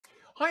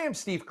Hi, I'm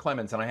Steve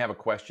Clemons, and I have a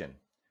question.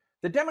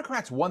 The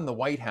Democrats won the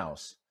White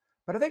House,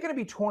 but are they going to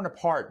be torn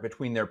apart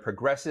between their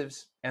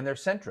progressives and their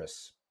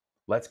centrists?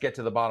 Let's get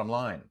to the bottom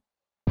line.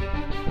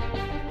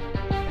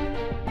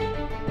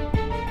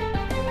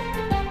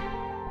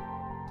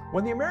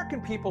 When the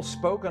American people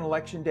spoke on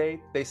Election Day,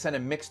 they sent a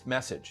mixed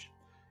message.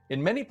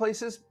 In many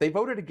places, they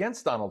voted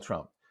against Donald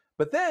Trump,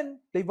 but then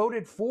they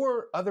voted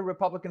for other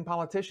Republican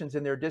politicians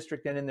in their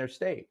district and in their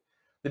state.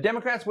 The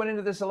Democrats went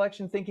into this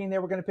election thinking they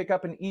were going to pick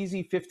up an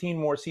easy 15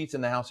 more seats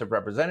in the House of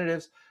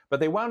Representatives, but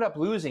they wound up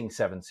losing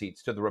 7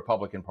 seats to the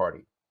Republican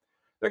Party.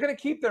 They're going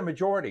to keep their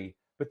majority,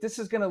 but this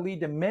is going to lead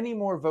to many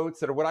more votes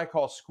that are what I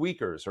call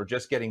squeakers or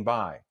just getting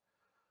by.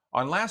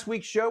 On last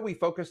week's show, we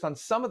focused on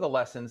some of the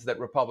lessons that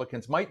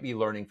Republicans might be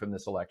learning from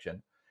this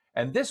election.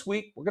 And this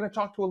week, we're going to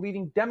talk to a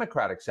leading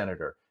Democratic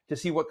senator to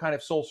see what kind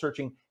of soul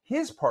searching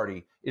his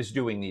party is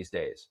doing these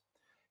days.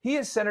 He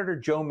is Senator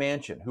Joe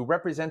Manchin, who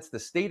represents the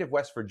state of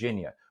West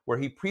Virginia, where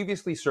he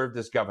previously served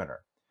as governor.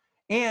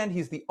 And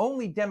he's the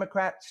only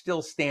Democrat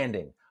still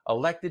standing,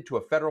 elected to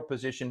a federal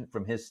position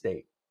from his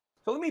state.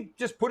 So let me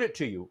just put it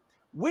to you.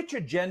 Which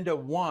agenda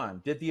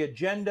won? Did the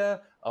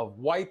agenda of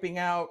wiping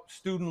out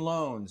student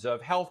loans,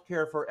 of health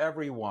care for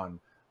everyone,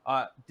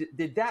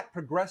 did that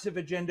progressive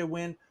agenda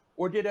win?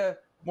 Or did a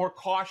more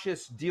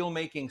cautious,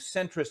 deal-making,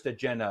 centrist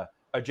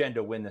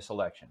agenda win this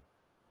election?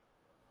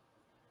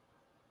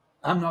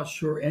 I'm not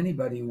sure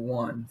anybody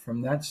won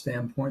from that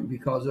standpoint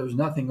because there was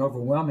nothing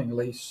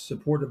overwhelmingly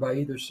supported by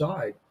either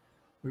side.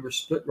 We were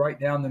split right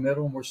down the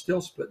middle, and we're still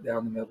split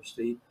down the middle,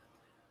 Steve.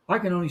 I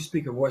can only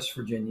speak of West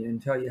Virginia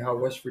and tell you how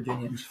West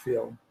Virginians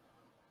feel.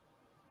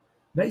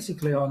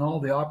 Basically, on all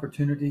the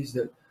opportunities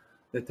that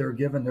they're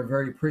given, they're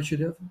very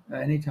appreciative.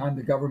 Anytime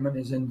the government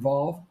is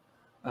involved,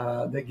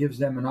 that gives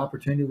them an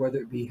opportunity, whether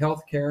it be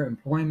health care,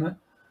 employment,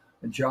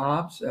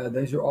 jobs,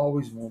 those are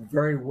always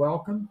very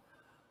welcome.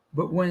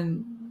 But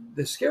when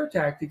the scare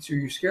tactics, or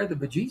you scare the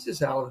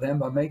bejesus out of them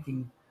by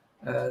making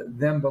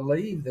them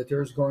believe that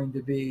there's going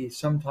to be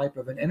some type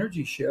of an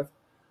energy shift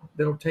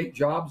that'll take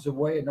jobs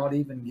away and not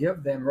even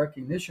give them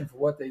recognition for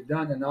what they've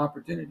done and an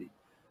opportunity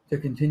to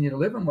continue to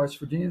live in West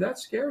Virginia, that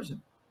scares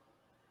them.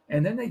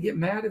 And then they get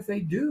mad if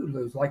they do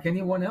lose, like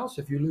anyone else,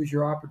 if you lose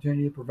your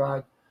opportunity to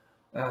provide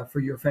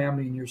for your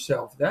family and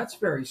yourself. That's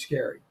very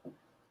scary.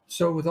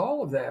 So with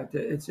all of that,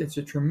 it's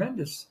a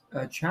tremendous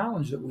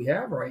challenge that we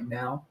have right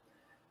now.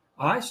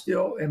 I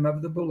still am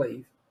of the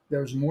belief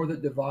there's more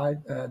that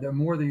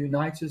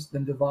unites us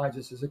than divides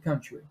us as a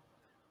country.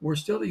 We're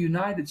still the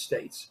United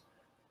States.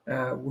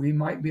 We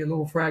might be a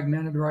little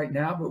fragmented right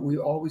now, but we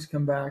always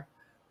come back,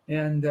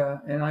 and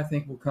I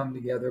think we'll come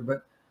together.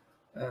 But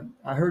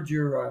I heard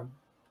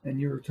and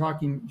you were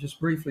talking just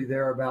briefly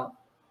there about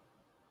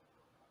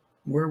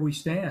where we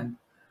stand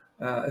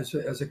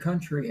as a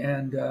country,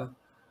 and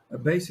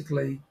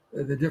basically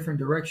the different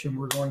direction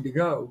we're going to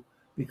go,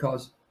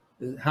 because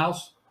the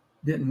House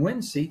didn't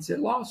win seats, it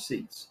lost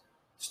seats.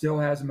 Still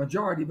has a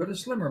majority, but a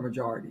slimmer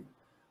majority.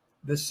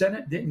 The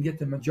Senate didn't get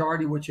the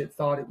majority which it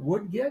thought it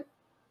would get,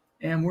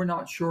 and we're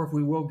not sure if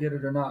we will get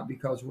it or not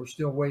because we're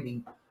still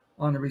waiting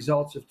on the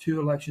results of 2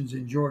 elections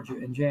in Georgia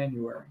in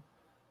January.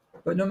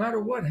 But no matter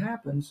what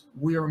happens,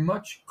 we are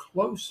much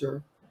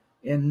closer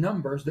in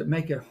numbers that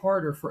make it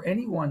harder for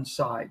any one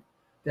side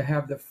to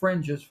have the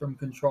fringes from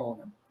controlling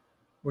them,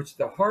 which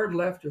the hard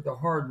left or the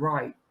hard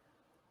right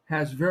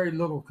has very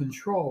little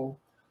control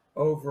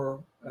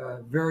over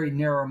a very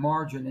narrow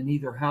margin in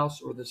either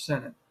House or the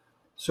Senate.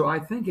 So I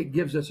think it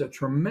gives us a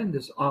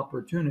tremendous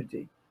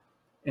opportunity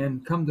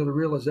and come to the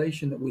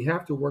realization that we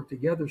have to work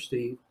together,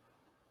 Steve,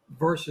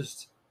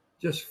 versus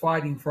just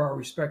fighting for our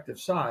respective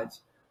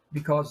sides,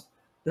 because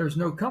there's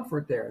no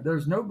comfort there.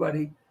 There's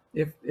nobody,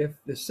 if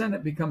the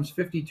Senate becomes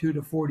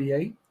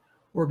 52-48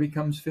 or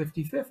becomes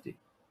 50-50.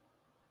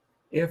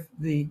 If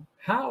the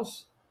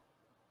House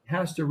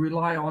has to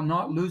rely on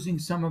not losing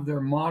some of their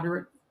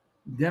moderate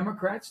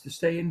Democrats to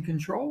stay in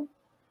control,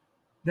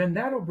 then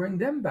that'll bring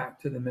them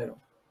back to the middle.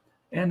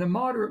 And the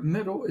moderate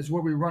middle is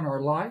where we run our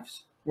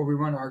lives, where we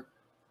run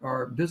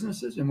our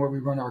businesses, and where we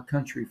run our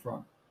country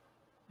from.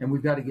 And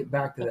we've got to get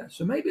back to that.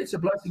 So maybe it's a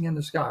blessing in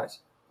disguise.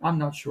 I'm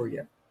not sure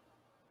yet.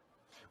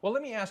 Well,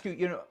 let me ask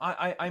you,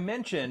 I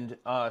mentioned,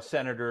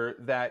 Senator,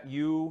 that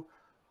you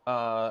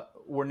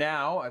were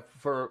now,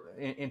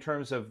 in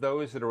terms of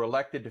those that are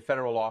elected to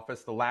federal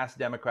office, the last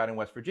Democrat in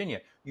West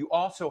Virginia. You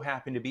also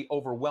happen to be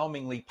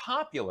overwhelmingly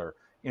popular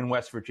in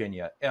West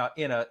Virginia,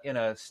 in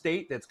a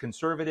state that's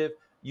conservative.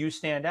 You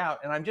stand out,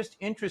 and I'm just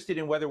interested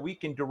in whether we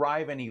can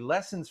derive any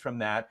lessons from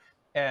that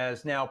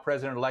as now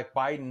President-elect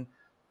Biden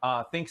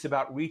thinks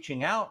about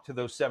reaching out to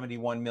those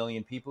 71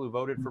 million people who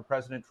voted for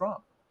President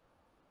Trump.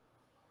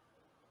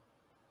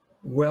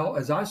 Well,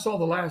 as I saw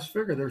the last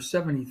figure, there's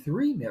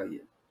 73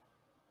 million.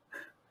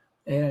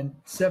 And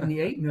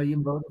 78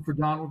 million voted for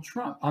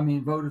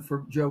voted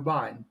for Joe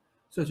Biden.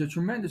 So it's a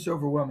tremendous,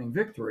 overwhelming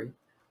victory.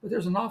 But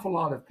there's an awful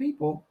lot of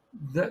people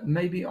that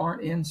maybe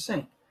aren't in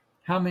sync.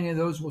 How many of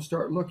those will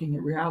start looking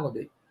at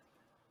reality?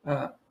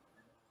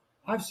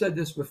 I I've said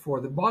this before.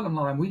 The bottom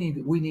line, we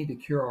need to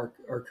cure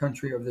our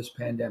country of this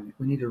pandemic.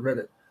 We need to rid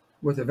it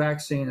with a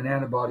vaccine and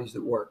antibodies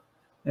that work.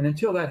 And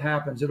until that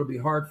happens, it'll be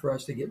hard for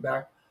us to get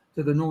back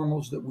to the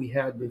normals that we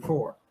had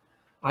before.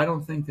 I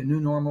don't think the new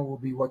normal will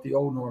be what the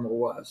old normal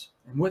was.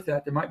 And with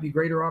that, there might be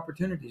greater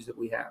opportunities that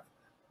we have.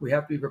 We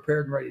have to be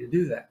prepared and ready to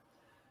do that.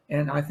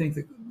 And I think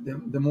that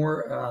the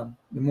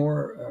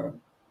more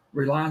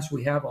reliance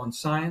we have on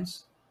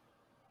science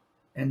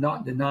and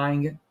not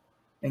denying it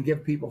and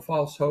give people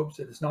false hopes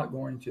that it's not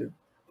going to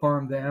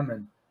harm them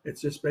and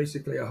it's just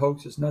basically a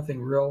hoax, it's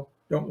nothing real,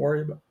 don't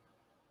worry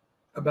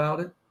about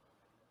it.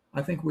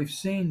 I think we've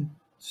seen,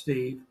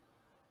 Steve,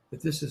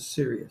 that this is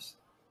serious.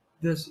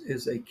 This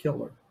is a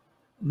killer,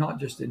 not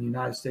just in the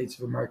United States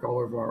of America,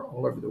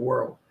 all over the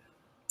world.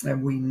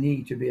 And we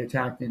need to be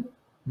attacked in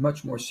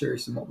much more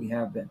serious than what we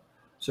have been.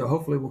 So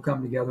hopefully we'll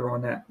come together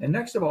on that. And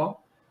next of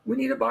all, we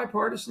need a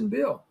bipartisan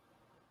bill.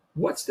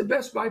 What's the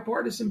best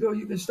bipartisan bill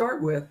you can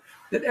start with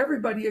that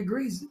everybody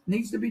agrees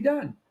needs to be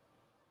done?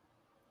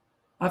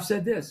 I've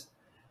said this.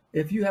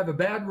 If you have a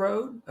bad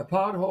road, a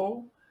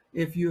pothole,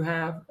 if you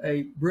have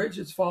a bridge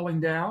that's falling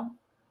down,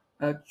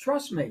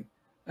 trust me,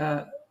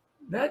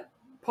 that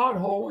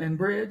pothole and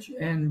bridge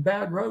and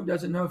bad road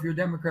doesn't know if you're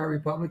Democrat or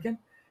Republican.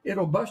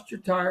 It'll bust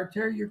your tire,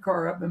 tear your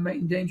car up, and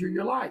endanger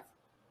your life.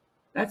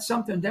 That's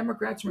something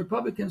Democrats and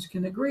Republicans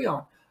can agree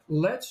on.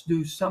 Let's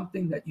do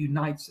something that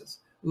unites us.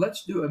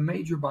 Let's do a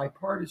major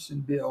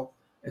bipartisan bill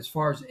as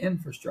far as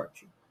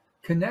infrastructure,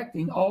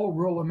 connecting all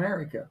rural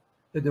America.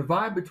 The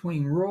divide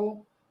between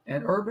rural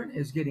and urban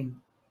is getting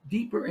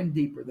deeper and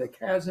deeper. The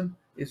chasm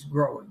is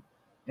growing.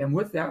 And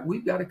with that,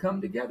 we've got to come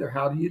together.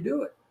 How do you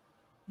do it?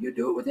 You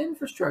do it with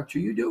infrastructure.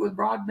 You do it with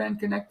broadband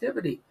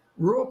connectivity,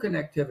 rural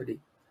connectivity,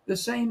 the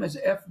same as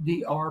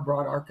FDR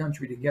brought our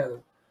country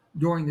together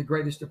during the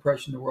greatest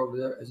depression the world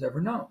has ever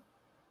known.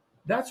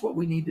 That's what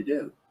we need to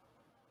do.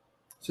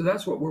 So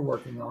that's what we're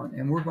working on.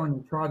 And we're going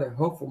to try to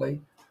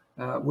hopefully,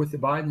 with the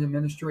Biden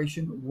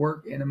administration,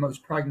 work in a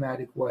most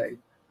pragmatic way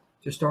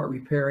to start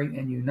repairing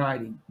and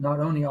uniting, not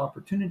only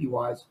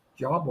opportunity-wise,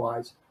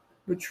 job-wise,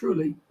 but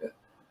truly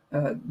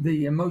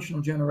the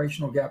emotional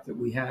generational gap that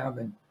we have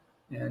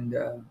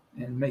and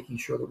making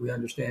sure that we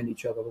understand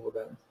each other a little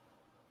better.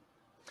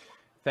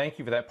 Thank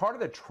you for that. Part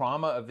of the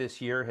trauma of this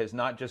year has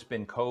not just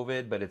been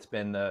COVID, but it's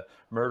been the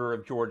murder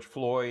of George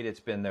Floyd. It's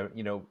been the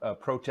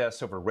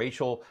protests over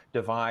racial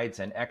divides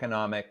and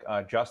economic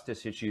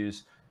justice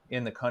issues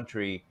in the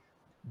country.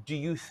 Do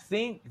you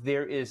think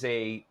there is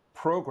a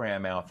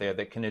program out there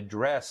that can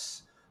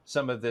address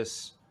some of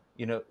this,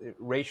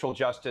 racial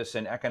justice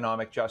and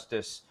economic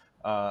justice,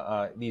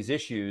 these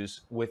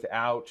issues,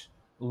 without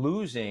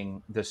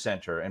losing the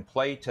center and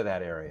play to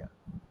that area?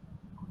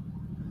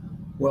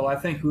 Well, I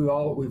think we've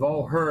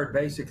all heard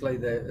basically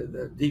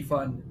the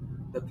defund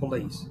the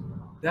police.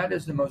 That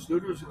is the most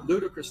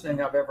ludicrous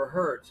thing I've ever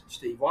heard,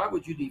 Steve. Why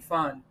would you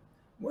defund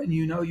when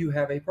you know you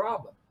have a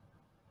problem?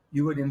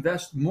 You would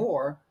invest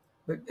more,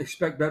 but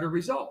expect better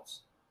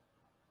results.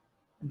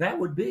 That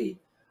would be,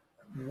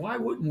 why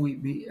wouldn't we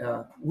be,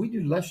 we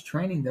do less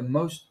training than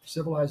most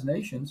civilized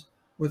nations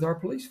with our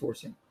police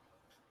forcing.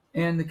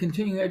 And the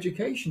continuing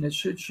education that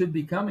should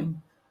be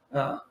coming,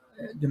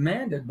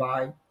 demanded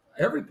by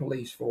every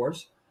police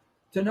force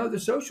to know the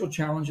social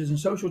challenges and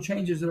social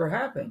changes that are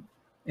happening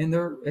in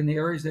the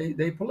areas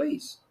they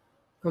police,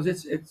 because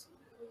it's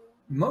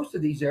most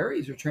of these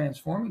areas are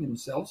transforming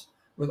themselves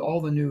with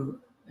all the new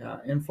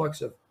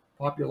influx of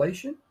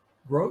population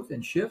growth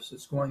and shifts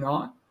that's going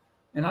on,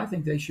 and I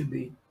think they should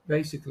be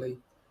basically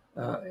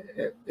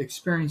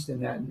experienced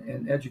in that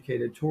and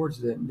educated towards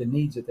the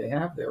needs that they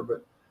have there.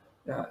 But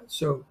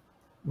so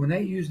when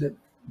they used it,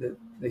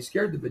 they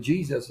scared the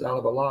bejesus out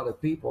of a lot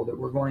of people that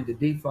we're going to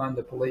defund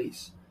the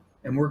police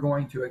and we're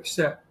going to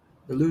accept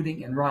the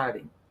looting and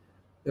rioting.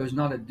 There's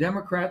not a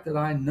Democrat that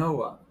I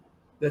know of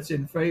that's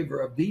in favor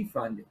of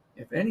defunding.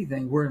 If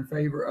anything, we're in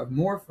favor of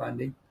more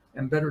funding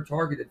and better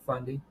targeted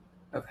funding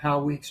of how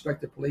we expect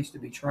the police to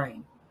be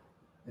trained.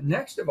 And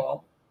next of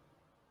all,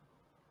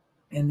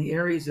 in the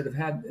areas that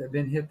have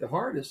been hit the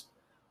hardest,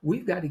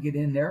 we've got to get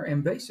in there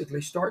and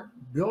basically start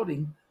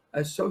building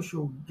a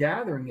social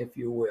gathering, if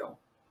you will.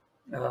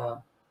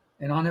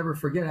 And I'll never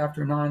forget,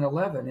 after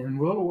 9/11 in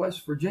Little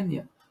West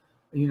Virginia,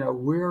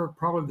 we're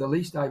probably the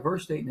least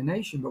diverse state in the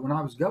nation, but when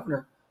I was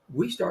governor,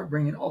 we started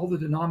bringing all the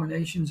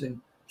denominations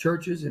and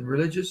churches and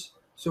religious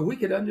so we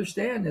could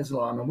understand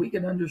Islam and we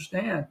could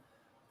understand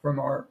from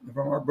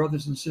our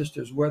brothers and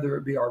sisters, whether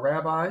it be our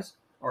rabbis,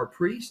 our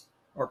priests,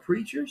 our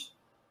preachers.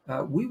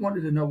 We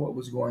wanted to know what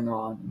was going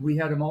on. We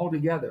had them all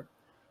together,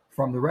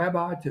 from the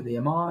rabbi to the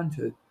imam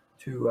to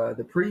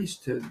the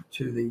priest to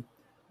the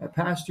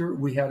pastor.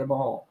 We had them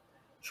all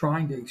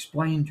trying to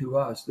explain to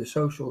us the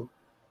social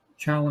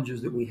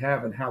challenges that we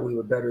have and how we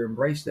would better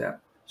embrace that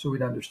so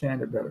we'd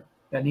understand it better.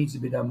 That needs to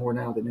be done more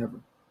now than ever.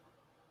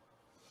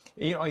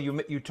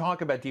 You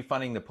talk about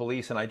defunding the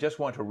police, and I just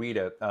want to read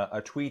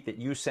a tweet that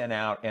you sent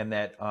out and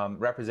that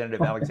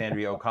Representative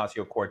Alexandria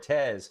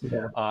Ocasio-Cortez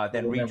then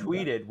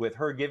retweeted, with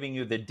her giving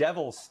you the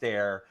devil's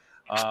stare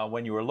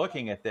when you were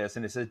looking at this,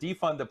 and it says,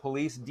 defund the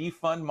police,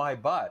 defund my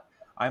butt.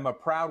 I'm a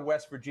proud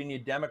West Virginia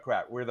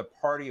Democrat. We're the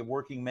party of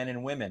working men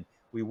and women.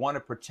 We want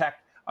to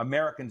protect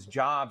Americans'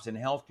 jobs and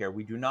healthcare.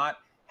 We do not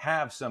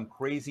have some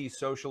crazy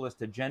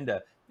socialist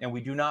agenda, and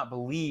we do not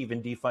believe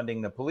in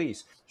defunding the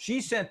police.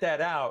 She sent that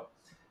out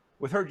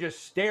with her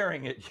just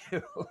staring at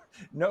you,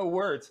 no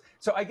words.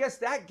 So I guess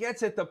that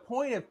gets at the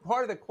point of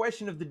part of the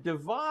question of the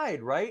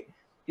divide, right?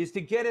 Is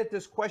to get at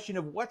this question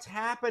of what's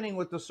happening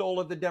with the soul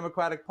of the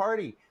Democratic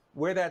Party,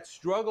 where that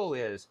struggle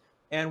is,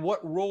 and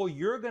what role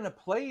you're going to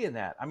play in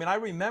that. I mean, I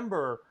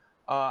remember,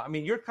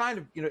 you're kind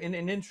of, in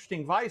an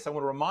interesting vice. I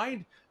want to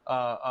remind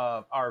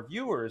our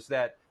viewers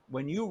that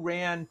when you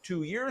ran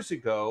 2 years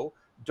ago,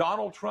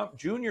 Donald Trump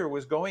Jr.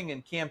 was going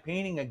and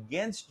campaigning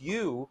against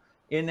you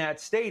in that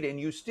state, and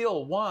you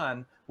still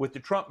won with the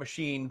Trump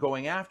machine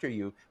going after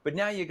you. But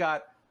now you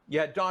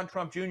had Don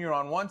Trump Jr.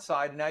 on one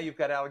side, and now you've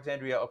got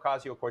Alexandria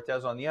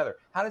Ocasio-Cortez on the other.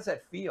 How does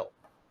that feel?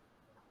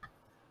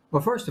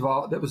 Well, first of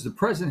all, that was the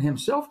president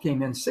himself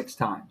came in 6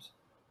 times.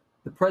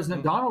 The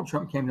president, Donald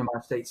Trump, came to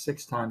my state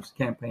 6 times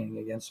campaigning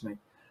against me.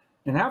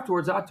 And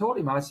afterwards, I told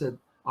him, I said,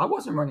 I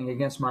wasn't running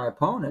against my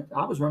opponent.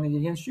 I was running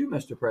against you,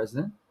 Mr.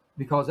 President,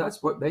 because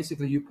that's what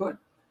basically you put.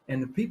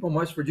 And the people in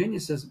West Virginia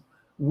says,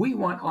 we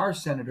want our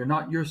senator,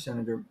 not your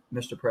senator,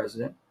 Mr.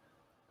 President.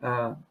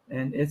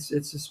 And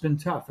it's been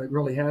tough. It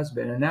really has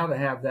been. And now to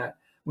have that,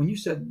 when you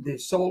said the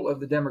soul of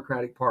the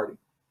Democratic Party,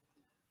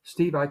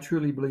 Steve, I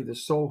truly believe the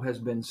soul has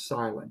been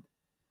silent.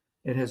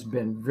 It has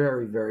been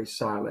very, very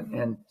silent.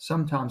 And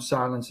sometimes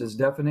silence is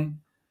deafening.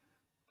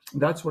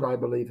 That's what I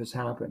believe has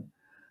happened.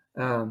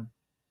 The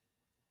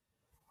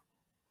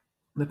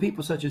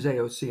people such as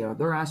AOC,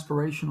 they're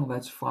aspirational.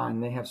 That's fine.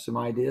 They have some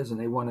ideas and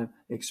they want to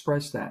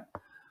express that.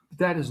 But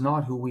that is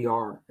not who we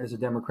are as a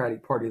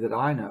Democratic Party that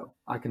I know.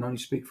 I can only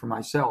speak for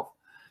myself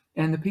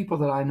and the people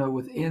that I know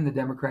within the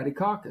Democratic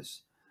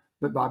caucus.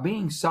 But by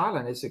being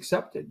silent, it's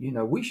accepted.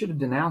 We should have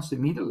denounced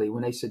immediately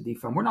when they said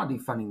defund. We're not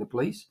defunding the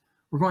police.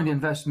 We're going to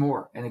invest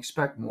more and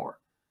expect more.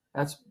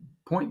 That's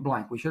point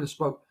blank. We should have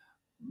spoke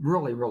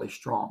really, really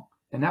strong.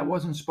 And that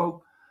wasn't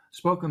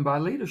spoken by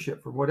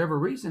leadership for whatever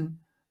reason.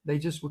 They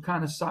just were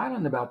kind of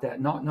silent about that,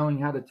 not knowing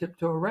how to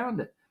tiptoe around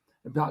it,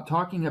 about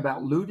talking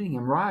about looting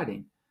and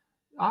rioting.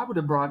 I would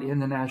have brought in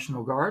the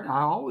National Guard.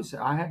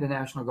 I had the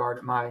National Guard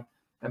at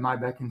my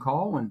beck and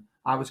call when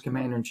I was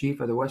Commander-in-Chief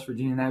of the West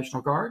Virginia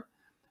National Guard.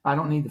 I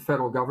don't need the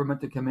federal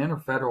government to come in or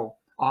federal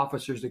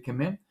officers to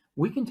come in.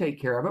 We can take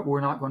care of it.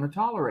 We're not going to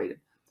tolerate it.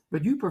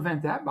 But you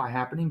prevent that by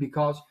happening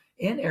because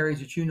in areas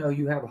that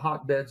you have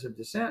hotbeds of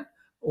dissent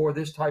or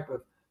this type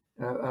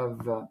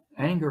of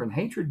anger and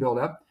hatred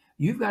buildup,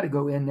 you've got to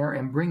go in there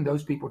and bring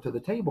those people to the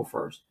table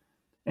first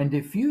and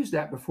diffuse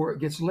that before it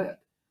gets lit.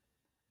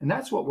 And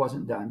that's what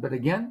wasn't done. But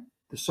again,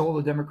 the soul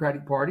of the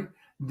Democratic Party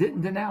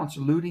didn't denounce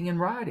looting and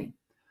rioting.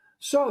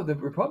 So the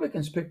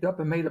Republicans picked up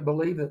and made it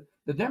believe that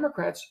the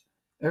Democrats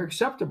are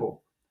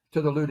acceptable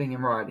to the looting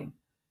and rioting.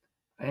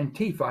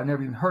 Antifa, I've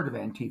never even heard of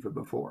Antifa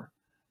before.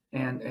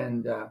 And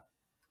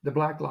the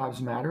Black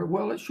Lives Matter,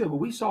 well, it should. What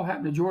we saw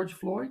happen to George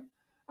Floyd,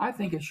 I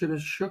think it should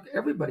have shook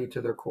everybody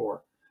to their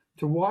core.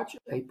 To watch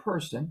a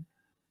person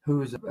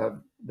who is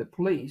the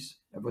police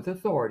with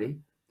authority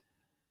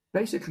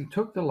basically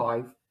took the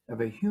life of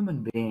a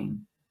human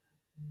being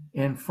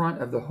in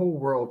front of the whole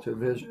world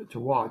to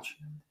watch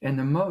in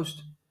the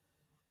most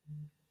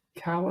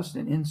callous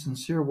and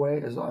insincere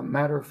way. As a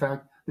matter of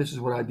fact, this is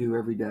what I do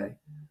every day.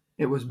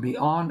 It was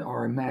beyond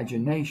our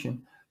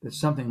imagination that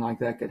something like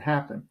that could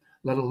happen,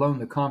 let alone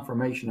the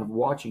confirmation of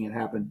watching it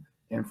happen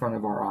in front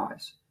of our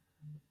eyes.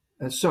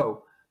 And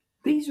so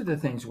these are the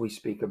things we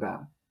speak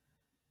about.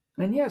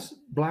 And yes,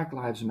 Black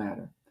Lives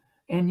Matter.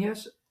 And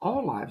yes,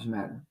 all lives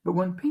matter. But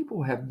when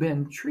people have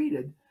been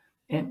treated,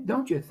 and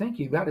don't you think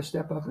you've got to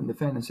step up and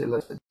defend and say,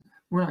 listen,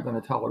 we're not going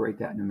to tolerate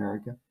that in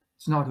America.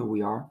 It's not who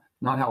we are,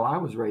 not how I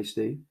was raised,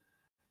 Steve.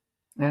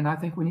 And I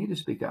think we need to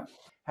speak up.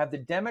 Have the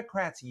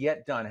Democrats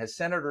yet done, has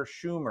Senator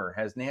Schumer,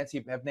 have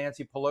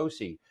Nancy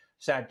Pelosi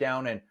sat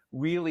down and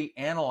really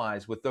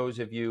analyzed with those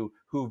of you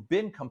who've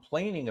been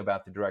complaining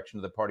about the direction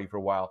of the party for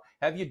a while?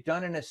 Have you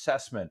done an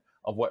assessment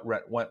of what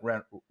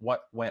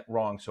went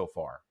wrong so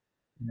far?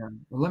 Yeah.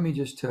 Well, let me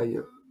just tell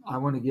you, I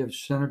want to give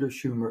Senator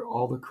Schumer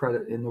all the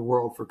credit in the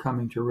world for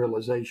coming to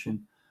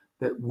realization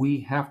that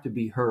we have to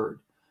be heard.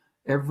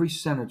 Every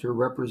senator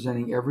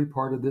representing every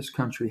part of this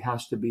country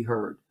has to be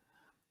heard.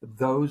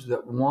 Those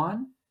that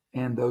won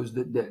and those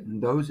that didn't,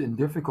 those in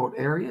difficult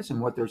areas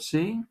and what they're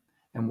seeing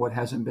and what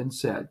hasn't been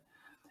said.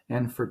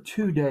 And for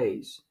 2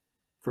 days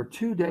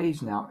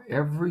now,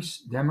 every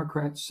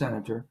Democrat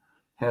senator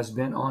has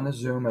been on a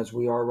Zoom, as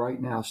we are right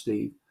now,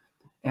 Steve,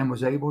 and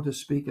was able to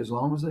speak as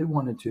long as they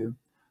wanted to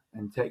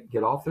and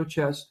get off their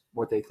chest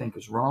what they think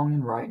is wrong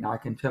and right. And I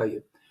can tell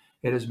you,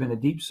 it has been a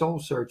deep soul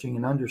searching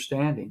and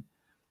understanding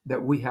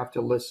that we have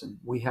to listen.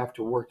 We have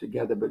to work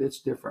together, but it's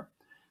different.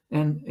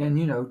 And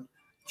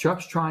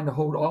Chuck's trying to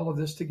hold all of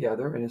this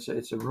together, and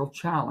it's a real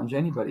challenge.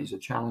 Anybody's a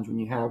challenge when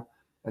you have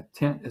a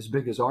tent as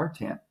big as our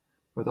tent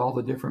with all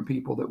the different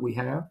people that we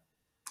have.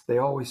 They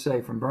always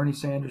say from Bernie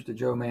Sanders to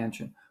Joe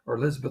Manchin or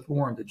Elizabeth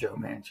Warren to Joe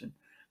Manchin.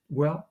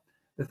 Well,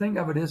 the thing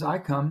of it is, I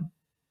come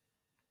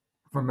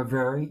from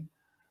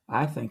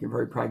I think, a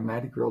very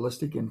pragmatic,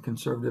 realistic, and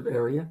conservative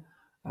area.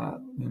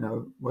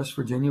 West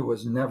Virginia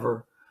was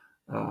never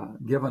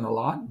given a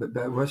lot,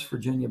 but West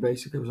Virginia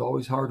basically was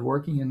always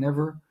hardworking and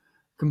never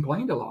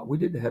complained a lot. We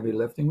did the heavy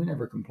lifting. We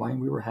never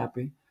complained. We were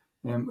happy,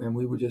 and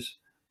we would just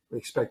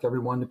expect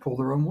everyone to pull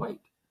their own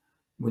weight.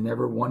 We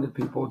never wanted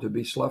people to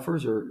be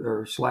sluffers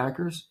or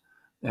slackers.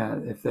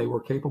 If they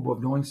were capable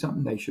of doing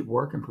something, they should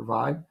work and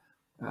provide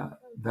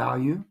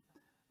value.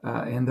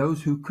 And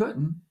those who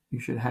couldn't, you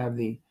should have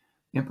the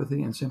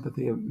empathy and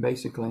sympathy of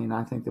basically, and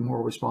I think the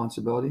moral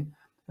responsibility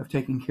of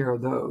taking care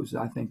of those.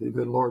 I think the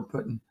good Lord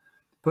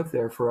put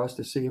there for us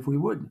to see if we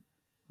would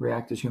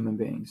react as human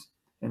beings.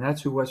 And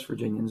that's who West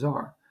Virginians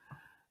are.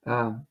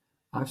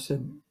 I've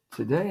said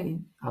today,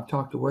 I've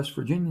talked to West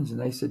Virginians, and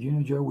they said,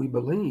 Joe, we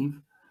believe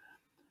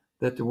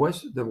that the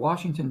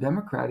Washington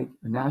Democratic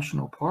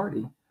National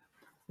Party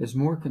is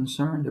more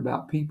concerned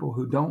about people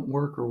who don't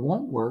work or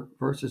won't work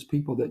versus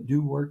people that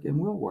do work and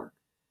will work.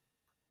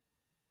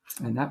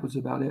 And that was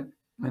about it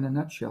in a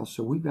nutshell.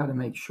 So we've got to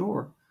make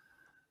sure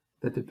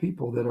that the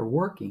people that are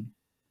working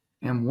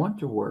and want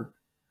to work,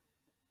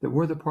 that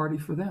we're the party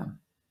for them.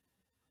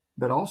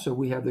 But also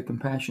we have the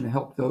compassion to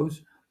help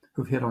those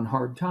who've hit on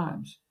hard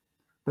times,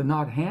 but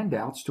not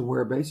handouts to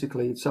where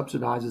basically it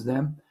subsidizes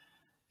them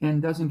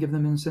and doesn't give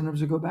them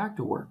incentives to go back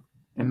to work,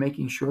 and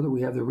making sure that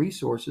we have the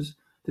resources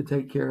to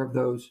take care of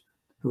those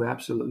who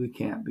absolutely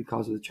can't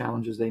because of the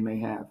challenges they may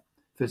have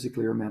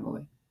physically or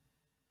mentally.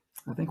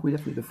 I think we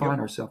have to define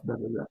ourselves better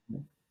that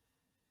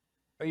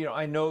way.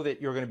 I know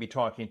that you're going to be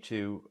talking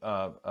to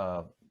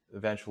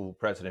eventual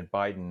President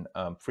Biden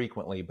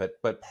frequently,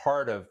 but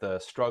part of the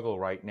struggle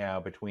right now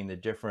between the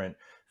different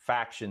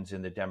factions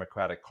in the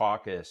Democratic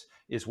caucus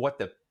is what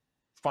the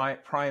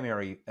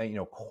primary,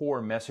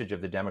 core message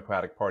of the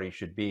Democratic Party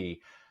should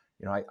be.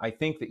 I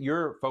think that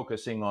you're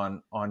focusing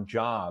on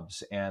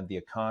jobs and the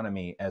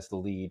economy as the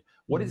lead.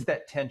 What is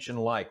that tension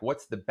like?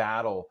 What's the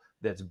battle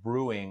that's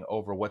brewing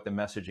over what the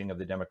messaging of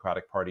the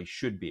Democratic Party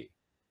should be?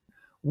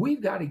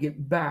 We've got to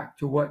get back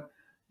to what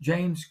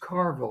James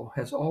Carville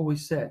has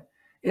always said.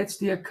 It's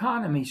the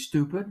economy,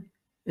 stupid.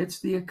 It's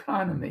the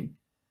economy.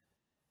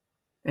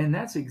 And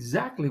that's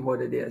exactly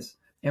what it is.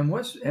 And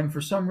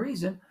for some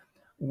reason,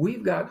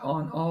 we've got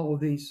on all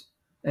of these,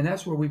 and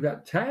that's where we've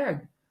got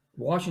tagged.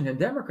 Washington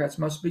Democrats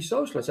must be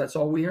socialists. That's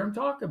all we hear them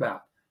talk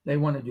about. They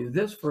want to do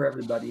this for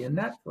everybody and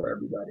that for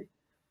everybody.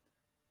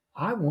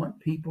 I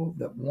want people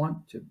that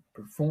want to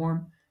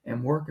perform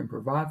and work and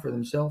provide for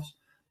themselves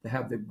to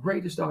have the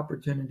greatest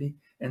opportunity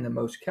and the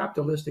most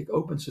capitalistic,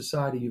 open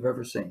society you've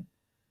ever seen.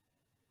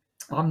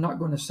 I'm not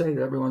going to say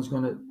that everyone's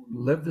going to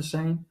live the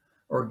same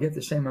or get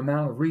the same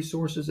amount of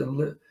resources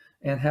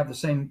and have the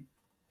same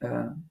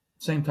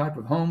type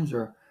of homes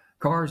or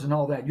cars and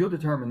all that. You'll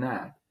determine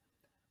that.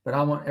 But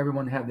I want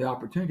everyone to have the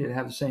opportunity to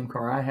have the same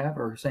car I have,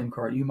 or the same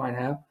car you might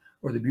have,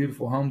 or the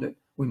beautiful home that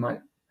we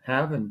might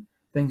have, and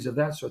things of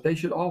that sort. They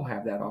should all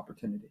have that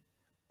opportunity.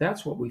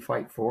 That's what we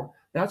fight for.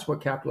 That's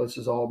what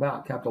capitalism is all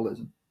about,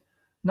 capitalism,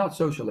 not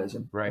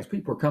socialism. Right. Because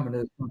people are coming to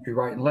this country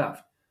right and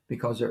left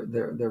because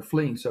they're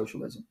fleeing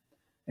socialism.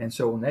 And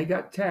so when they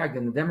got tagged,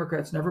 and the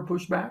Democrats never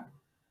pushed back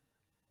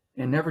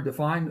and never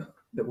defined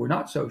that we're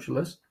not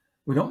socialists,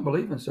 we don't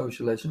believe in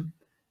socialism.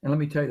 And let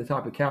me tell you the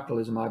type of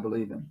capitalism I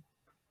believe in.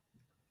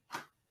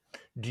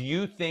 Do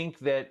you think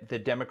that the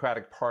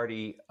Democratic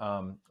Party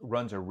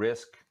runs a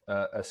risk,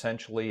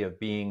 essentially, of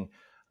being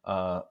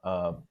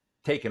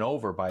taken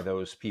over by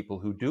those people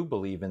who do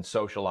believe in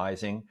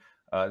socializing?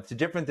 It's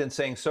different than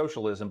saying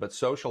socialism, but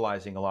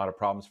socializing a lot of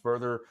problems,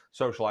 further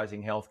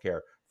socializing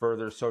healthcare,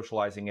 further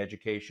socializing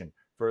education,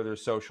 further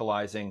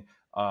socializing,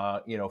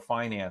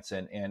 finance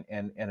and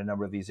a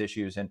number of these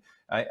issues. And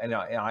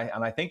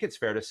I think it's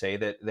fair to say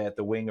that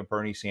the wing of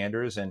Bernie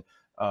Sanders and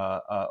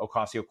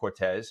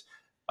Ocasio-Cortez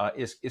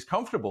is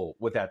comfortable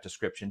with that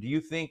description. Do you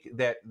think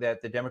that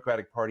the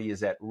Democratic Party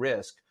is at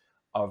risk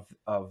of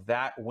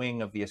that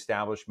wing of the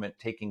establishment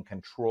taking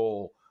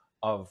control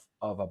of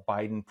a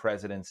Biden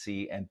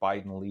presidency and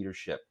Biden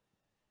leadership?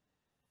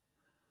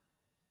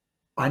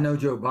 I know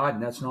Joe Biden.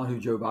 That's not who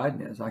Joe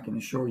Biden is. I can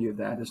assure you of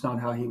that. It's not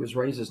how he was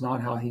raised. It's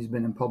not how he's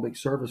been in public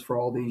service for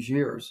all these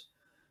years.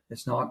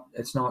 It's not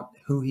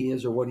who he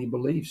is or what he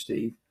believes,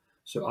 Steve.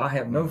 So I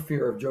have no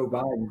fear of Joe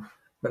Biden,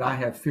 but I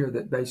have fear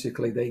that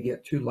basically they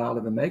get too loud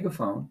of a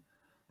megaphone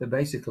that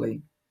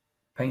basically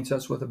paints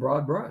us with a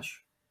broad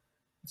brush.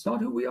 It's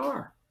not who we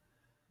are.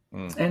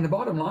 And the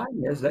bottom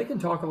line is they can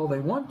talk all they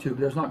want to, but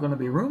there's not going to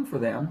be room for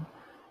them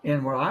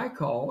in what I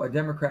call a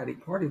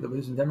Democratic Party that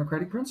believes in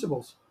democratic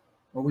principles,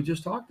 what we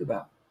just talked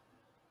about.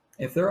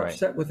 If they're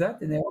upset with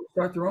that, then they ought to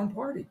start their own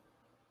party.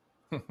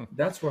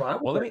 That's what I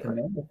would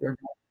recommend if they're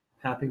not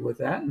happy with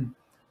that.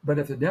 But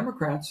if the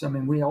Democrats,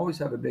 we always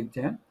have a big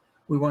tent.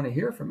 We want to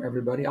hear from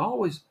everybody. I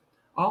always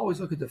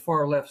look at the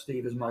far left,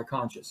 Steve, as my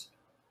conscience.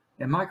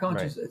 And my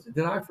conscience,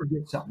 did I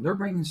forget something? They're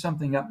bringing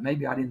something up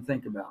maybe I didn't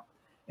think about.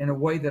 in a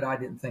way that I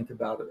didn't think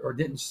about it or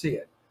didn't see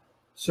it.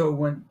 So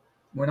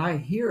when I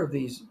hear of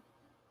these,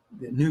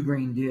 the New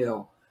Green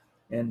Deal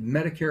and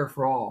Medicare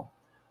for all,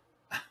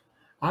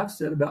 I've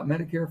said about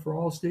Medicare for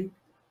all, Steve,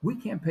 we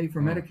can't pay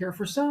for Medicare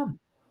for some.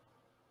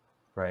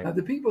 Right.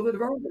 The people that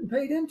have already been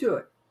paid into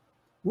it.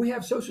 We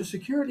have Social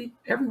Security.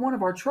 Every one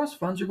of our trust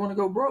funds are going to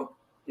go broke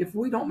if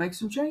we don't make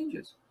some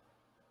changes.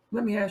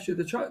 Let me ask you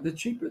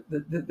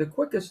the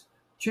quickest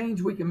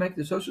change we can make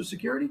to Social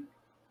Security: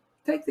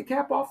 take the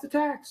cap off the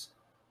tax.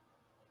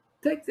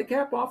 Take the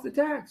cap off the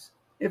tax.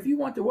 If you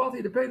want the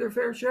wealthy to pay their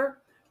fair share,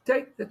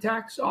 take the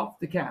tax off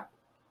the cap.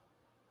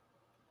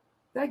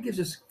 That gives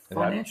us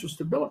financial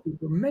stability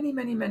for many,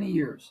 many, many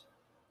years.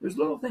 There's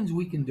little things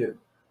we can do.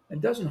 It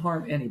doesn't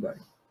harm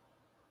anybody.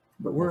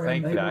 But we're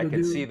thank you. unable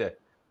to do.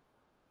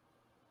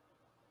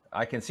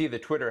 I can see the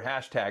Twitter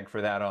hashtag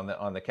for that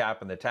on the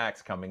cap and the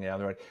tax coming down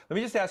the road. Let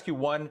me just ask you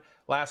one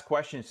last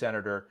question,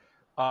 Senator.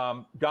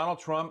 Donald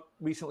Trump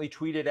recently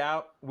tweeted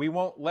out, "We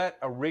won't let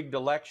a rigged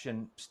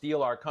election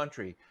steal our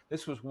country."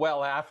 This was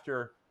well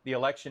after the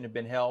election had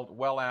been held,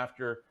 well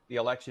after the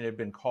election had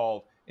been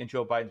called in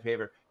Joe Biden's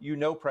favor. You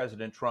know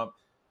President Trump.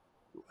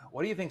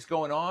 What do you think's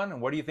going on,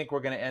 and what do you think we're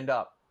going to end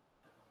up?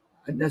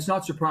 That's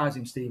not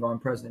surprising, Steve, on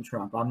President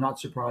Trump. I'm not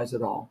surprised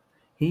at all.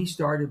 He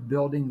started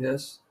building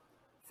this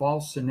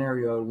false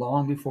scenario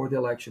long before the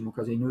election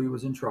because he knew he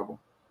was in trouble.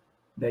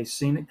 They've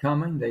seen it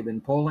coming, they've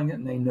been polling it,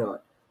 and they knew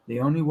it. The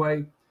only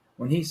way,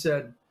 when he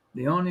said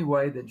the only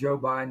way that Joe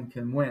Biden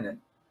can win it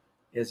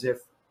is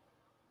if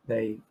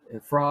they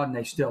fraud and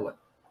they steal it.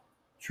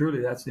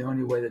 Truly, that's the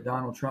only way that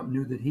Donald Trump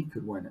knew that he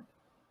could win it.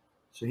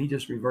 So he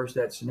just reversed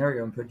that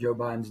scenario and put Joe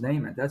Biden's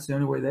name in it. That's the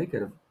only way they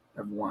could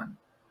have won.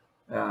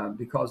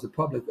 Because the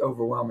public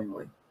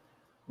overwhelmingly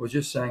was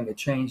just saying a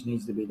change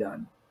needs to be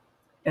done.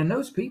 And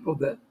those people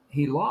that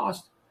he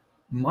lost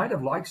might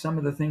have liked some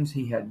of the things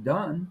he had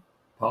done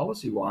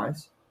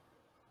policy-wise.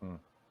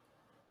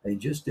 They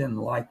just didn't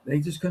like, they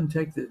just couldn't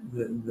take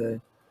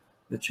the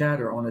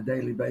chatter on a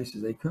daily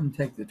basis. They couldn't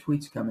take the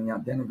tweets coming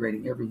out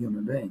denigrating every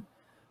human being.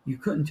 You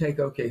couldn't take,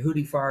 okay, who'd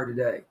he fire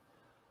today?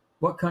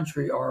 What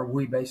country are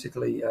we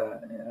basically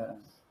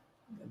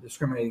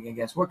discriminating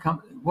against? What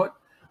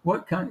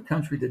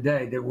country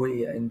today did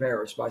we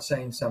embarrass by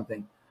saying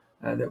something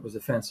that was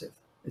offensive?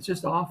 It's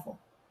just awful.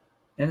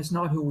 And it's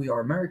not who we are.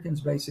 Americans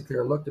basically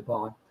are looked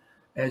upon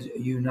as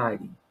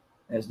uniting,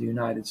 as the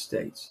United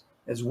States,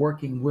 as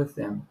working with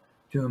them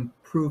to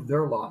improve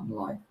their lot in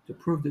life, to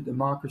prove that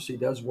democracy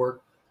does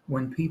work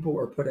when people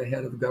are put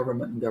ahead of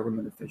government and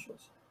government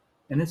officials.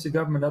 And it's a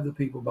government of the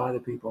people, by the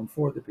people, and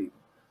for the people,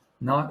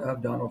 not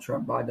of Donald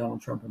Trump, by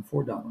Donald Trump, and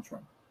for Donald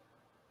Trump.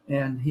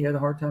 And he had a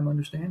hard time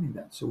understanding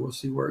that. So we'll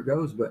see where it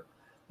goes. But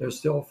there's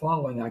still a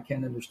following. I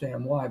can't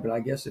understand why. But I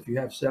guess if you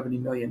have 70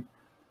 million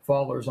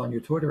followers on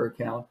your Twitter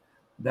account,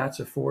 that's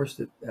a force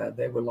that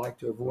they would like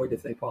to avoid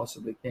if they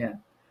possibly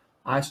can.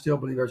 I still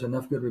believe there's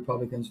enough good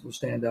Republicans who will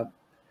stand up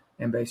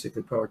and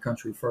basically put our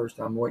country first.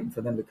 I'm waiting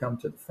for them to come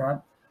to the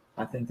front.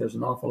 I think there's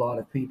an awful lot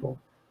of people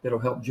that'll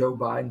help Joe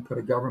Biden put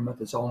a government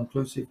that's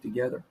all-inclusive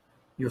together.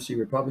 You'll see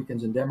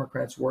Republicans and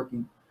Democrats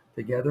working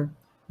together.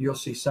 You'll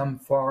see some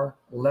far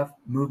left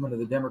movement of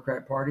the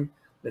Democrat Party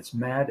that's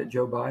mad at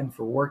Joe Biden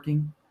for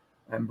working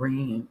and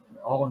bringing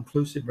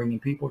all-inclusive,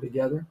 bringing people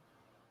together,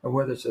 or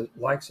whether it's the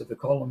likes of the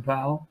Colin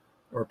Powell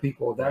or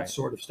people of that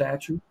sort of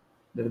stature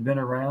that have been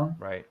around,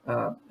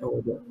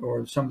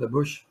 or some of the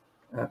Bush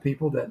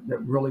people that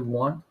really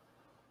want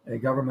a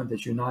government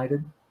that's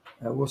united.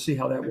 We'll see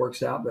how that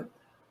works out, but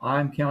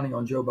I'm counting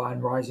on Joe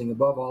Biden rising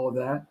above all of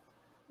that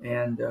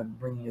and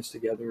bringing us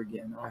together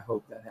again. I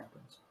hope that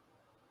happens.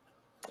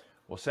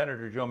 Well,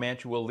 Senator Joe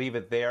Manchin, we'll leave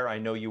it there. I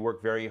know you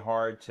work very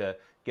hard to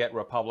get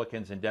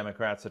Republicans and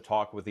Democrats to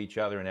talk with each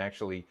other and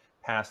actually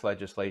pass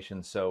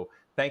legislation. So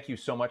thank you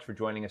so much for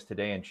joining us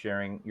today and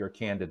sharing your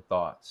candid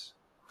thoughts.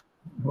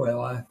 Well,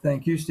 I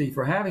thank you, Steve,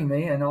 for having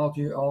me, and all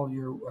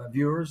your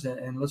viewers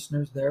and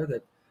listeners there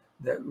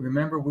that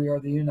remember we are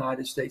the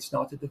United States,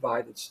 not the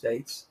divided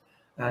states.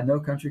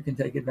 No country can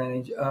take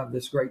advantage of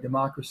this great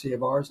democracy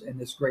of ours and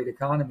this great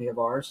economy of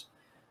ours.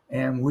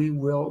 And we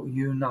will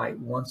unite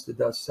once the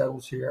dust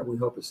settles here. We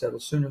hope it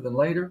settles sooner than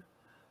later.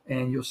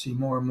 And you'll see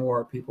more and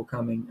more people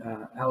coming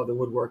out of the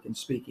woodwork and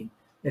speaking.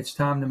 It's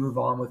time to move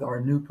on with our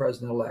new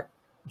president-elect,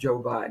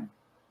 Joe Biden.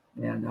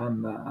 And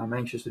I'm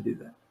anxious to do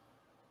that.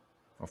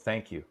 Well,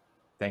 thank you.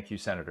 Thank you,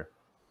 Senator.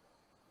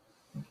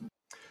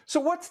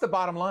 So what's the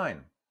bottom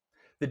line?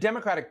 The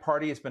Democratic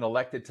Party has been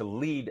elected to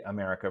lead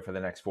America for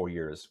the next 4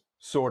 years,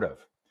 sort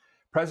of.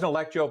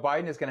 President-elect Joe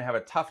Biden is going to have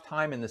a tough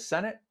time in the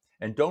Senate.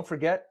 And don't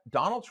forget,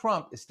 Donald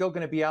Trump is still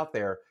going to be out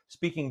there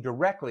speaking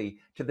directly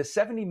to the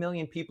 70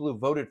 million people who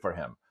voted for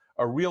him,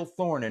 a real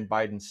thorn in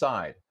Biden's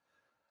side.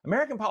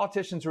 American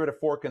politicians are at a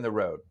fork in the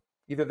road.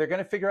 Either they're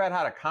going to figure out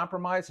how to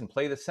compromise and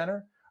play the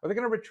center, or they're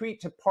going to retreat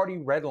to party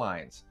red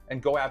lines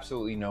and go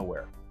absolutely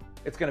nowhere.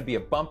 It's going to be a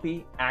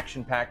bumpy,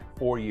 action-packed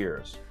 4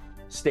 years.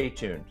 Stay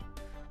tuned.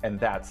 And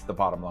that's the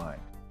bottom line.